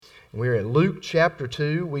We're in Luke chapter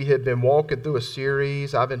 2. We have been walking through a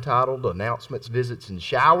series I've entitled Announcements, Visits, and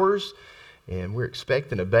Showers. And we're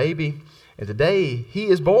expecting a baby. And today, he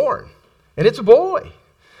is born. And it's a boy.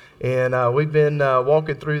 And we've been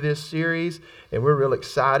walking through this series, and we're real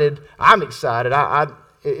excited. I'm excited.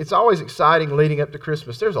 It's always exciting leading up to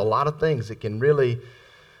Christmas. There's a lot of things that can really,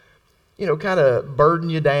 kind of burden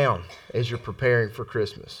you down as you're preparing for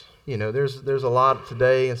Christmas. There's a lot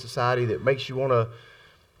today in society that makes you want to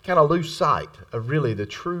kind of lose sight of really the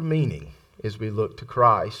true meaning as we look to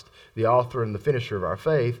Christ, the author and the finisher of our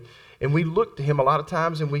faith. And we look to him a lot of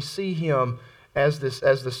times, and we see him as the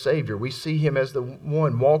Savior. We see him as the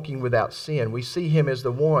one walking without sin. We see him as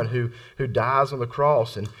the one who dies on the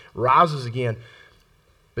cross and rises again.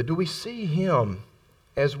 But do we see him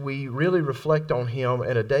as we really reflect on him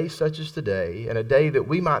in a day such as today, and a day that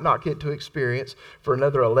we might not get to experience for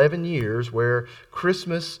another 11 years, where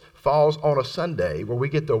Christmas falls on a Sunday, where we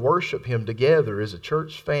get to worship him together as a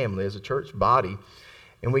church family, as a church body,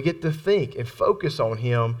 and we get to think and focus on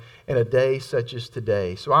him in a day such as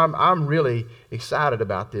today. So I'm really excited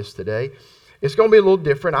about this today. It's going to be a little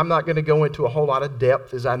different. I'm not going to go into a whole lot of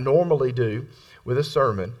depth as I normally do with a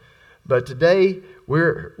sermon. But today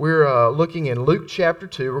we're looking in Luke chapter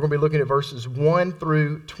 2. We're going to be looking at verses 1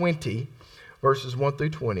 through 20. Verses 1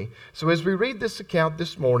 through 20. So as we read this account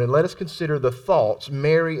this morning, let us consider the thoughts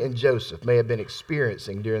Mary and Joseph may have been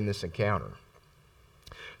experiencing during this encounter.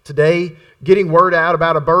 Today, getting word out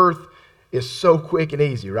about a birth is so quick and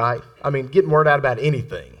easy, right? I mean, getting word out about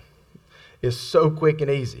anything is so quick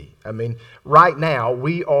and easy. I mean, right now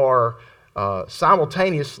we are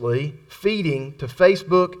simultaneously feeding to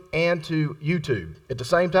Facebook and to YouTube at the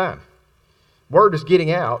same time. Word is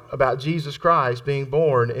getting out about Jesus Christ being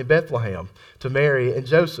born in Bethlehem to Mary and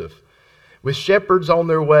Joseph. With shepherds on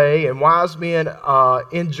their way and wise men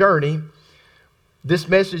in journey, this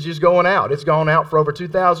message is going out. It's gone out for over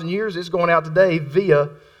 2,000 years. It's going out today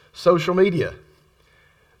via social media.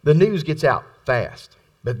 The news gets out fast.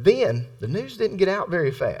 But then, the news didn't get out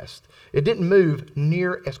very fast. It didn't move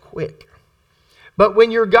near as quick. But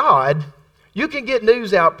when you're God, you can get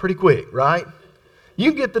news out pretty quick, right?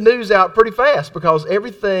 You can get the news out pretty fast because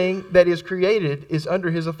everything that is created is under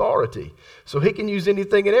his authority. So he can use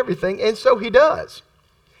anything and everything, and so he does.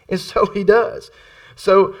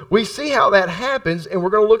 So we see how that happens, and we're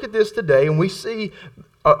going to look at this today, and we see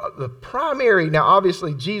the primary, now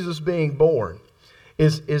obviously Jesus being born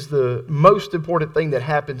is the most important thing that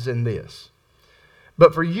happens in this.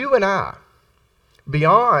 But for you and I,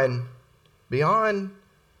 beyond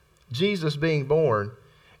Jesus being born,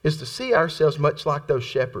 is to see ourselves much like those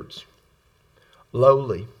shepherds,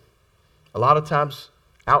 lowly, a lot of times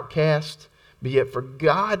outcast, but yet for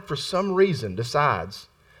God, for some reason, decides,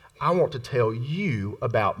 I want to tell you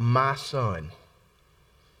about my son.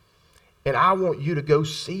 And I want you to go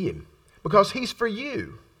see him because he's for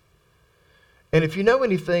you. And if you know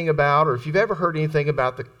anything about, or if you've ever heard anything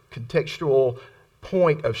about the contextual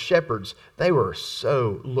point of shepherds, they were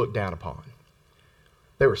so looked down upon.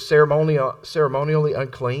 They were ceremonially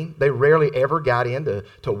unclean. They rarely ever got in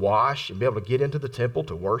to wash and be able to get into the temple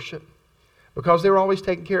to worship because they were always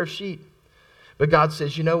taking care of sheep. But God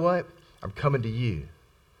says, you know what? I'm coming to you.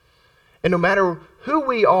 And no matter who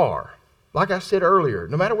we are, like I said earlier,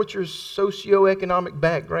 no matter what your socioeconomic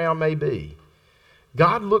background may be,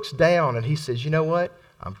 God looks down and he says, you know what?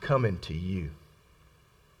 I'm coming to you.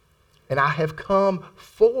 And I have come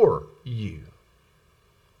for you.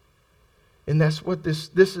 And that's what this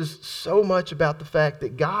is so much about, the fact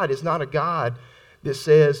that God is not a God that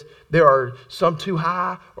says there are some too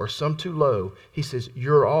high or some too low. He says,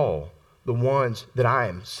 you're all the ones that I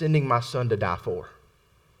am sending my son to die for.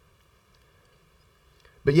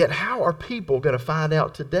 But yet, how are people going to find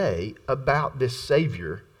out today about this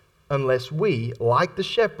Savior unless we, like the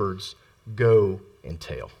shepherds, go and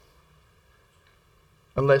tell?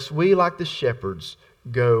 Unless we, like the shepherds,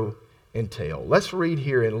 go and tell. Let's read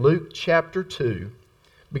here in Luke chapter 2,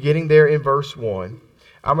 beginning there in verse 1.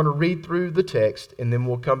 I'm going to read through the text, and then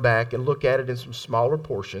we'll come back and look at it in some smaller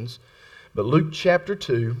portions. But Luke chapter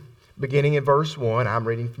 2, beginning in verse 1, I'm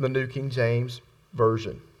reading from the New King James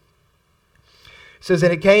Version. It says,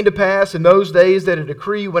 and it came to pass in those days that a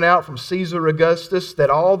decree went out from Caesar Augustus that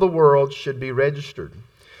all the world should be registered.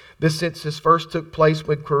 This census first took place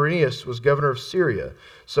when Quirinius was governor of Syria.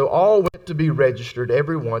 So all went to be registered,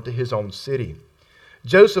 every one to his own city.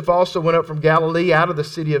 Joseph also went up from Galilee out of the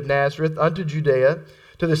city of Nazareth unto Judea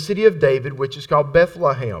to the city of David, which is called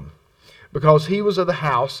Bethlehem, because he was of the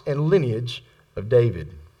house and lineage of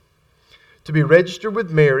David, to be registered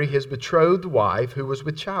with Mary, his betrothed wife, who was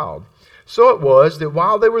with child. So it was that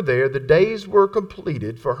while they were there, the days were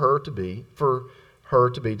completed for her to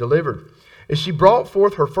be delivered. And she brought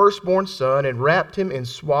forth her firstborn son and wrapped him in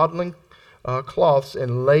swaddling cloths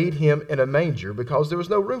and laid him in a manger, because there was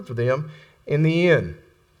no room for them in the inn.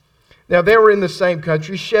 Now there were in the same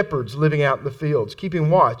country shepherds living out in the fields, keeping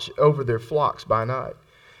watch over their flocks by night.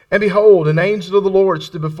 And behold, an angel of the Lord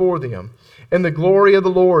stood before them, and the glory of the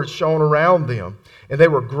Lord shone around them, and they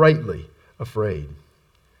were greatly afraid.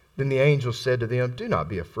 Then the angel said to them, "Do not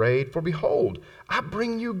be afraid, for behold, I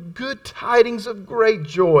bring you good tidings of great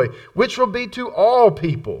joy, which will be to all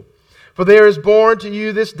people. For there is born to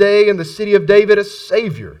you this day in the city of David a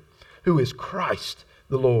Savior, who is Christ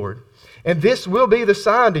the Lord. And this will be the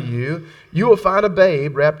sign to you. You will find a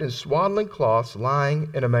babe wrapped in swaddling cloths, lying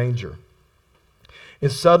in a manger."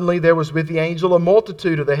 And suddenly there was with the angel a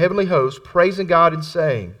multitude of the heavenly host, praising God and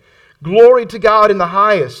saying, "Glory to God in the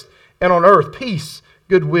highest, and on earth peace,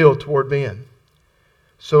 goodwill toward men."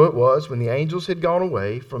 So it was, when the angels had gone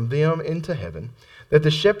away from them into heaven, that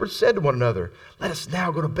the shepherds said to one another, "Let us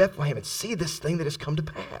now go to Bethlehem and see this thing that has come to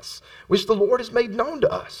pass, which the Lord has made known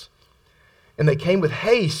to us." And they came with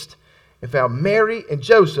haste and found Mary and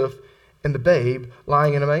Joseph and the babe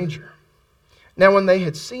lying in a manger. Now when they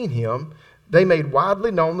had seen him, they made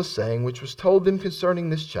widely known the saying which was told them concerning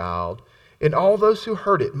this child, and all those who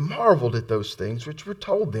heard it marveled at those things which were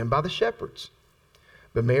told them by the shepherds.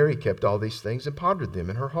 But Mary kept all these things and pondered them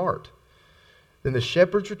in her heart. Then the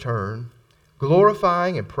shepherds returned,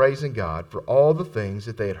 glorifying and praising God for all the things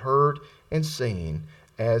that they had heard and seen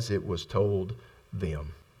as it was told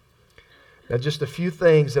them. Now, just a few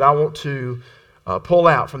things that I want to pull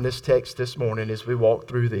out from this text this morning as we walk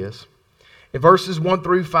through this. In verses 1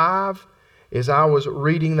 through 5, as I was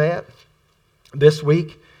reading that this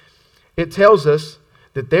week, it tells us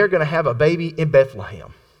that they're going to have a baby in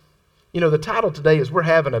Bethlehem. You know, the title today is We're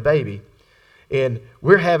Having a Baby, and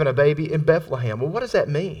we're having a baby in Bethlehem. Well, what does that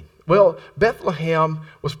mean? Well, Bethlehem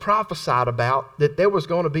was prophesied about that there was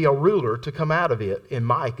going to be a ruler to come out of it in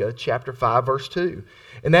Micah chapter 5, verse 2.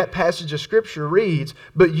 And that passage of Scripture reads,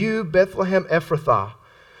 "But you, Bethlehem Ephrathah,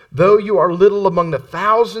 though you are little among the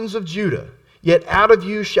thousands of Judah, yet out of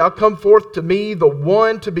you shall come forth to me the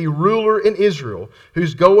one to be ruler in Israel,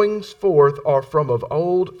 whose goings forth are from of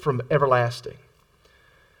old, from everlasting."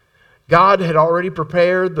 God had already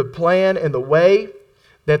prepared the plan and the way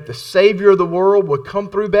that the Savior of the world would come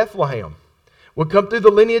through Bethlehem, would come through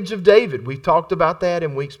the lineage of David. We've talked about that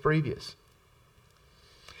in weeks previous.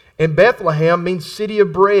 And Bethlehem means city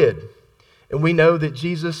of bread. And we know that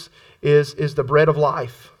Jesus is the bread of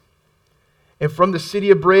life. And from the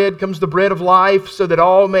city of bread comes the bread of life, so that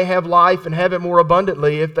all may have life and have it more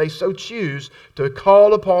abundantly if they so choose to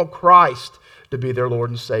call upon Christ to be their Lord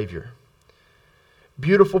and Savior.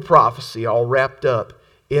 Beautiful prophecy all wrapped up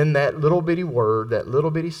in that little bitty word, that little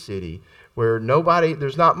bitty city, where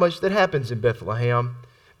there's not much that happens in Bethlehem,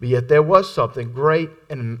 but yet there was something great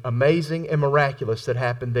and amazing and miraculous that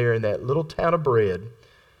happened there in that little town of bread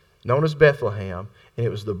known as Bethlehem, and it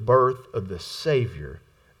was the birth of the Savior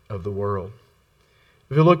of the world.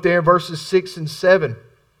 If you look there in verses 6 and 7,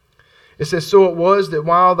 it says, "So it was that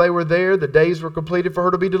while they were there, the days were completed for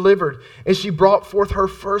her to be delivered. And she brought forth her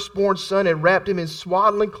firstborn son and wrapped him in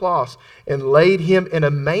swaddling cloths and laid him in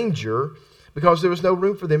a manger, because there was no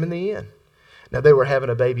room for them in the inn." Now they were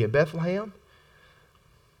having a baby in Bethlehem.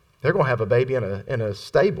 They're going to have a baby in a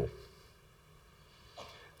stable.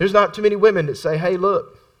 There's not too many women that say, "Hey,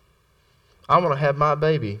 look, I want to have my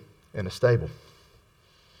baby in a stable."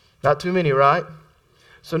 Not too many, right?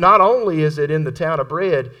 So not only is it in the town of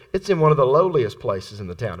bread, it's in one of the lowliest places in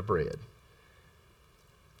the town of bread.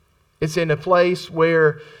 It's in a place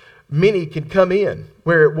where many can come in,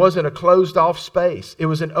 where it wasn't a closed off space. It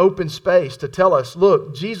was an open space to tell us,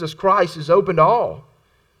 look, Jesus Christ is open to all.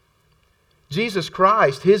 Jesus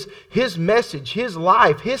Christ, His message, His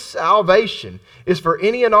life, His salvation is for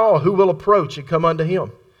any and all who will approach and come unto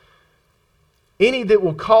Him. Any that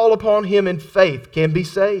will call upon Him in faith can be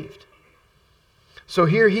saved. So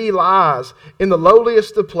here He lies in the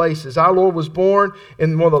lowliest of places. Our Lord was born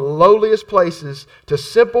in one of the lowliest places to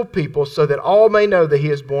simple people, so that all may know that He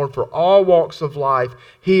is born for all walks of life.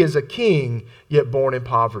 He is a king, yet born in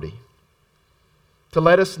poverty, to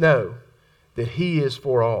let us know that He is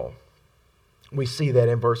for all. We see that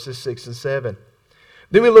in verses 6 and 7.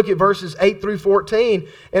 Then we look at verses 8 through 14.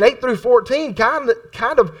 And 8 through 14 kind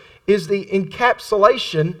of is the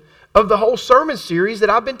encapsulation of the whole sermon series that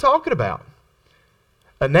I've been talking about.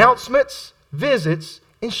 Announcements, visits,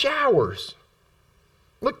 and showers.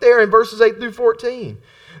 Look there in verses 8 through 14.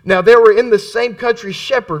 Now there were in the same country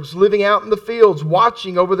shepherds living out in the fields,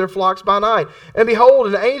 watching over their flocks by night. And behold,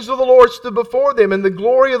 an angel of the Lord stood before them, and the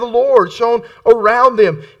glory of the Lord shone around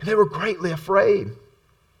them, and they were greatly afraid.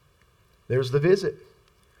 There's the visit.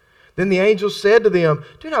 Then the angel said to them,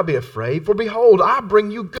 "Do not be afraid, for behold, I bring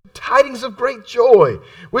you good tidings of great joy,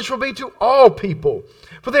 which will be to all people.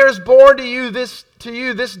 For there is born to you this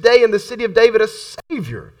day in the city of David a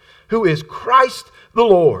Savior, who is Christ the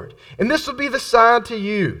Lord. And this will be the sign to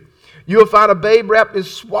you. You will find a babe wrapped in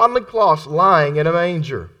swaddling cloths lying in a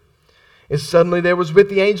manger." And suddenly there was with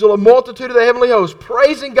the angel a multitude of the heavenly host,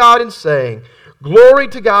 praising God and saying, "Glory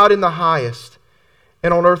to God in the highest,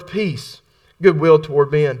 and on earth peace, goodwill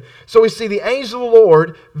toward men." So we see the angel of the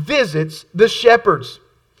Lord visits the shepherds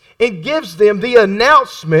and gives them the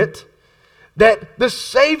announcement that the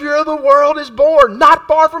Savior of the world is born, not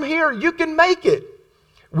far from here. You can make it.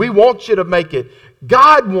 We want you to make it.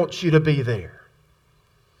 God wants you to be there.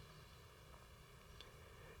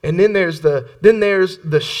 And then there's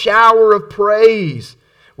the shower of praise,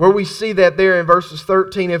 where we see that there in verses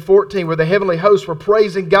 13 and 14, where the heavenly hosts were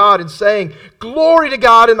praising God and saying, "Glory to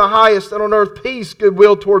God in the highest, and on earth peace,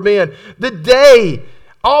 goodwill toward men." The day,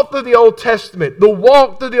 all through the Old Testament, the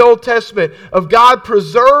walk through the Old Testament of God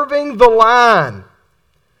preserving the line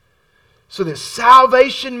so that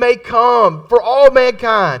salvation may come for all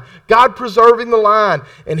mankind. God preserving the line.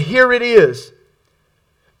 And here it is.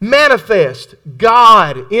 Manifest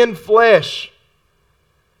God in flesh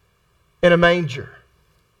in a manger,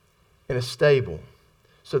 in a stable,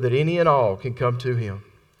 so that any and all can come to Him.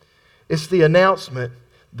 It's the announcement,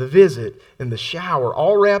 the visit, and the shower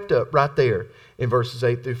all wrapped up right there in verses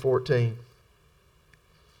 8 through 14.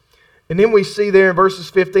 And then we see there in verses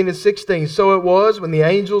 15 and 16, "So it was when the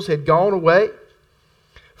angels had gone away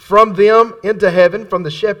from them into heaven, from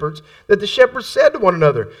the shepherds, that the shepherds said to one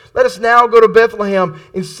another, 'Let us now go to Bethlehem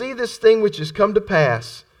and see this thing which has come to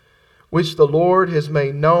pass, which the Lord has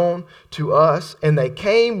made known to us.' And they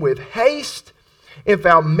came with haste and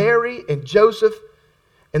found Mary and Joseph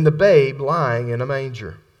and the babe lying in a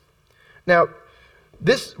manger." Now,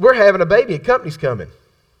 we're having a baby and company's coming.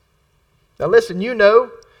 Now listen, you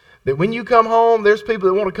know that when you come home, there's people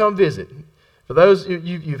that want to come visit. For those,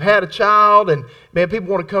 you've had a child, and man, people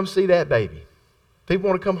want to come see that baby. People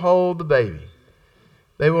want to come hold the baby.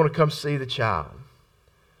 They want to come see the child.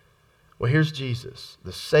 Well, here's Jesus,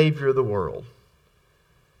 the Savior of the world.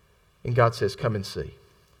 And God says, "Come and see.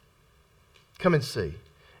 Come and see."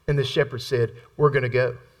 And the shepherds said, "We're going to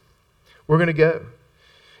go. We're going to go."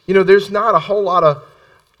 You know, there's not a whole lot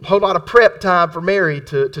of prep time for Mary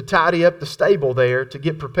to tidy up the stable there to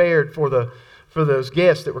get prepared for those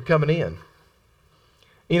guests that were coming in.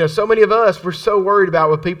 You know, so many of us, we're so worried about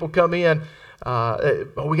when people come in,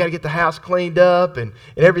 we got to get the house cleaned up and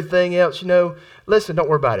everything else. You know, listen, don't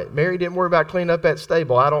worry about it. Mary didn't worry about cleaning up that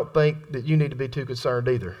stable. I don't think that you need to be too concerned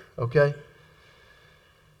either, okay?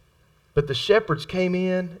 But the shepherds came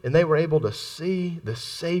in and they were able to see the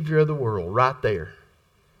Savior of the world right there.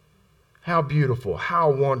 How beautiful, how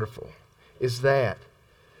wonderful is that?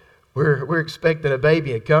 We're expecting a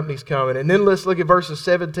baby and company's coming. And then let's look at verses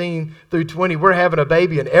 17 through 20. We're having a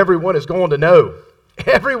baby and everyone is going to know.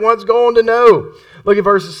 Everyone's going to know. Look at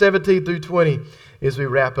verses 17 through 20 as we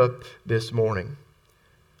wrap up this morning.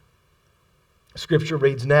 Scripture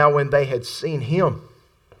reads, "Now when they had seen Him,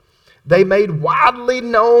 they made widely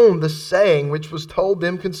known the saying which was told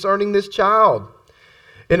them concerning this child.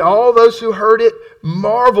 And all those who heard it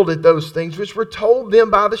marveled at those things which were told them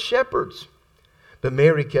by the shepherds. But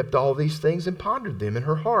Mary kept all these things and pondered them in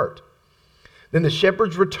her heart. Then the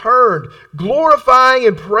shepherds returned, glorifying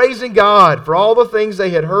and praising God for all the things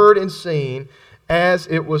they had heard and seen as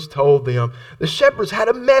it was told them." The shepherds had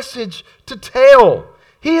a message to tell.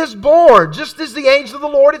 He is born, just as the angel of the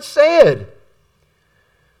Lord had said.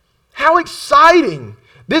 How exciting.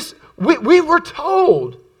 We were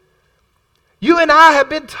told. You and I have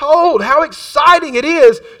been told how exciting it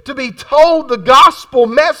is to be told the gospel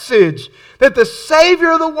message that the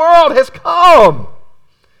Savior of the world has come.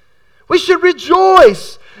 We should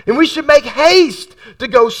rejoice and we should make haste to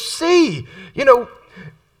go see. You know,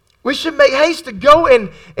 we should make haste to go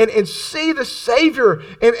and see the Savior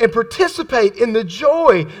and participate in the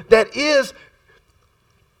joy that is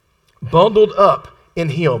bundled up in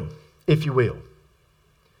Him, if you will.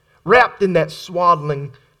 Wrapped in that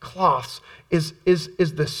swaddling cloths is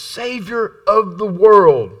the Savior of the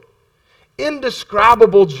world.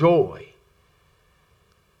 Indescribable joy.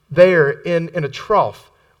 There in a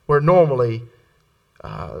trough where normally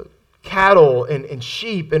cattle and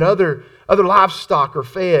sheep and other livestock are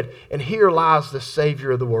fed, and here lies the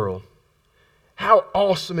Savior of the world. How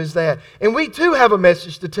awesome is that? And we too have a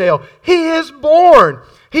message to tell. He is born.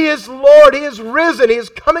 He is Lord. He is risen. He is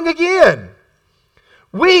coming again.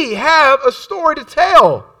 We have a story to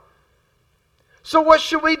tell. So what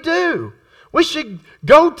should we do? We should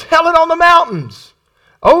go tell it on the mountains,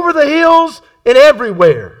 over the hills, and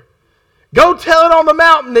everywhere. Go tell it on the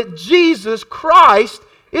mountain that Jesus Christ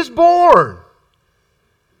is born.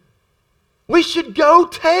 We should go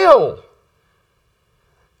tell.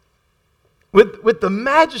 With the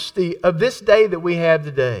majesty of this day that we have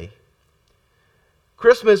today.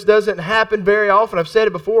 Christmas doesn't happen very often. I've said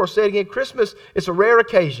it before, I'll say it again. Christmas, it's a rare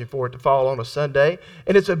occasion for it to fall on a Sunday,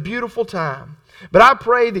 and it's a beautiful time. But I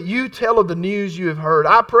pray that you tell of the news you have heard.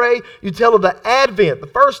 I pray you tell of the Advent, the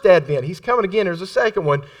first Advent. He's coming again. There's a second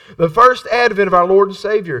one. The first Advent of our Lord and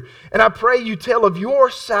Savior. And I pray you tell of your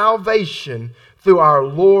salvation through our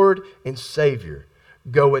Lord and Savior.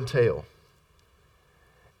 Go and tell.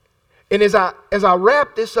 And as I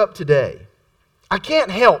wrap this up today, I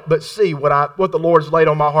can't help but see what the Lord's laid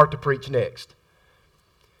on my heart to preach next.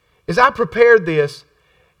 As I prepared this,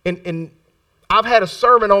 and I've had a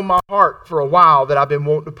sermon on my heart for a while that I've been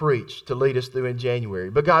wanting to preach to lead us through in January.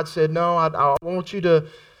 But God said, no, I want you to,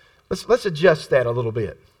 let's adjust that a little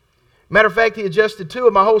bit. Matter of fact, He adjusted 2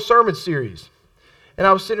 of my whole sermon series. And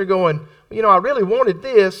I was sitting there going, I really wanted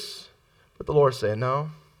this, but the Lord said, no.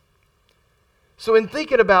 So in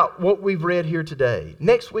thinking about what we've read here today,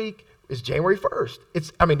 next week is January 1st.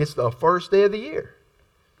 It's the first day of the year.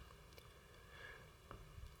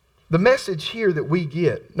 The message here that we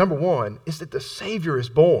get, number 1, is that the Savior is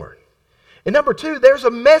born. And number 2, there's a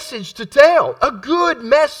message to tell, a good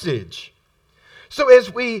message. So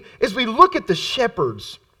as we look at the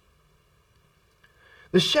shepherds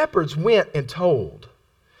went and told.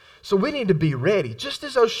 So we need to be ready. Just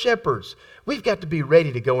as those shepherds, we've got to be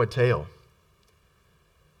ready to go and tell.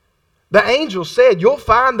 The angel said, you'll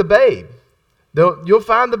find the babe. You'll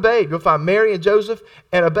find the babe. You'll find Mary and Joseph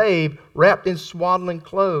and a babe wrapped in swaddling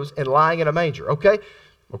clothes and lying in a manger. Okay,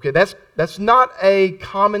 that's not a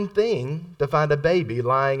common thing to find a baby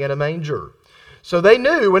lying in a manger. So they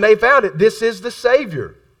knew when they found it, this is the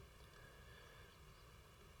Savior.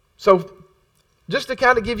 So just to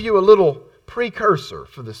kind of give you a little precursor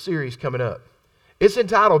for the series coming up, it's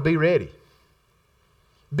entitled Be Ready.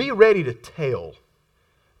 Be ready to tell.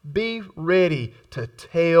 Be ready to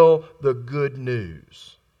tell the good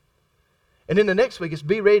news. And then the next week is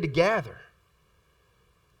be ready to gather.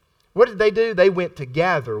 What did they do? They went to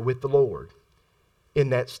gather with the Lord in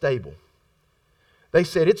that stable. They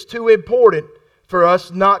said, it's too important for us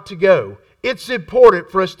not to go. It's important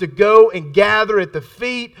for us to go and gather at the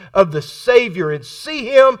feet of the Savior and see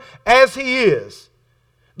Him as He is.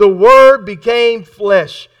 The Word became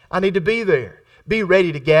flesh. I need to be there. Be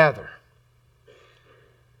ready to gather.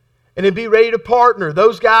 And then be ready to partner.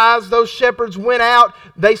 Those guys, those shepherds went out.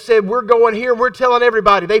 They said, we're going here and we're telling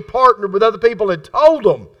everybody. They partnered with other people and told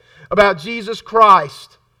them about Jesus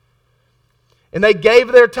Christ. And they gave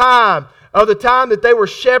their time. Of the time that they were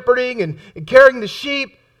shepherding and carrying the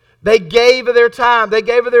sheep, they gave of their time. They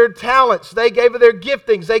gave of their talents. They gave of their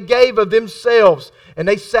giftings. They gave of themselves. And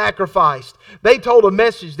they sacrificed. They told a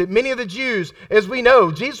message that many of the Jews, as we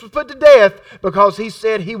know, Jesus was put to death because He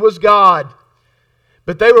said He was God.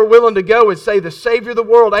 But they were willing to go and say, the Savior of the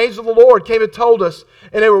world, angel of the Lord, came and told us,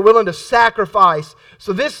 and they were willing to sacrifice.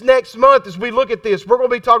 So this next month, as we look at this, we're going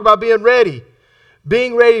to be talking about being ready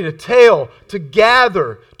to tell, to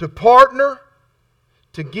gather, to partner,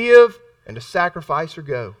 to give, and to sacrifice or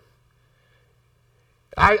go.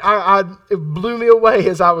 It blew me away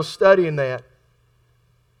as I was studying that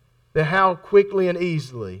how quickly and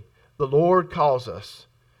easily the Lord calls us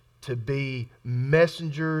to be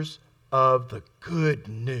messengers of the good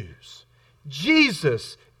news.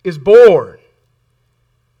 Jesus is born.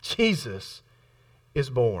 Jesus is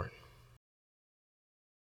born.